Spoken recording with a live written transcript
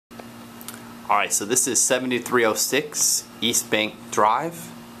Alright, so this is 7306 East Bank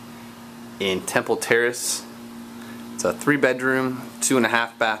Drive in Temple Terrace. It's a 3-bedroom,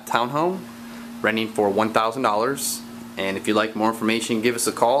 2.5 bath townhome, renting for $1,000. And if you'd like more information, give us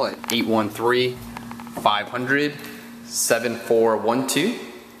a call at 813-500-7412.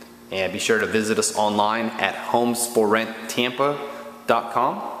 And be sure to visit us online at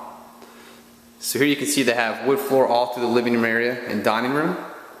homesforrenttampa.com. So here you can see they have wood floor all through the living room area and dining room.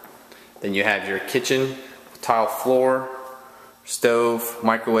 Then you have your kitchen, tile floor, stove,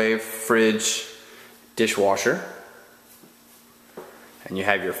 microwave, fridge, dishwasher. And you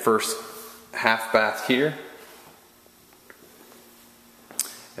have your first half bath here.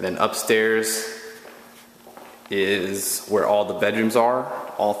 And then upstairs is where all the bedrooms are,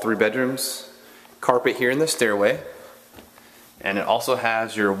 all 3 bedrooms. Carpet here in the stairway. And it also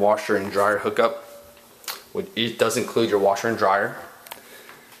has your washer and dryer hookup, which it does include your washer and dryer.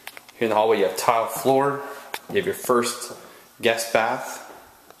 Here in the hallway you have tile floor, you have your first guest bath.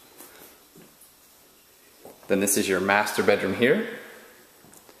 Then this is your master bedroom here.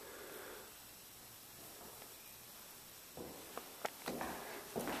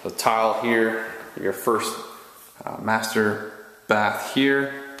 The tile here, your first master bath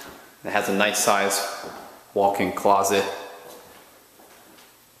here. It has a nice size walk-in closet.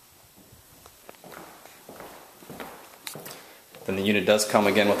 Then the unit does come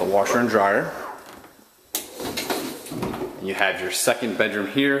again with a washer and dryer. And you have your second bedroom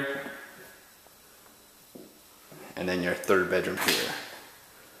here, and then your third bedroom here.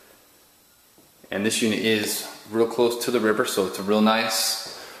 And this unit is real close to the river, so it's real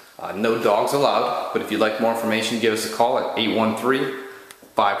nice. No dogs allowed, but if you'd like more information, give us a call at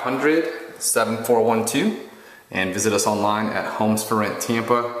 813-500-7412 and visit us online at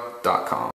homesforrenttampa.com.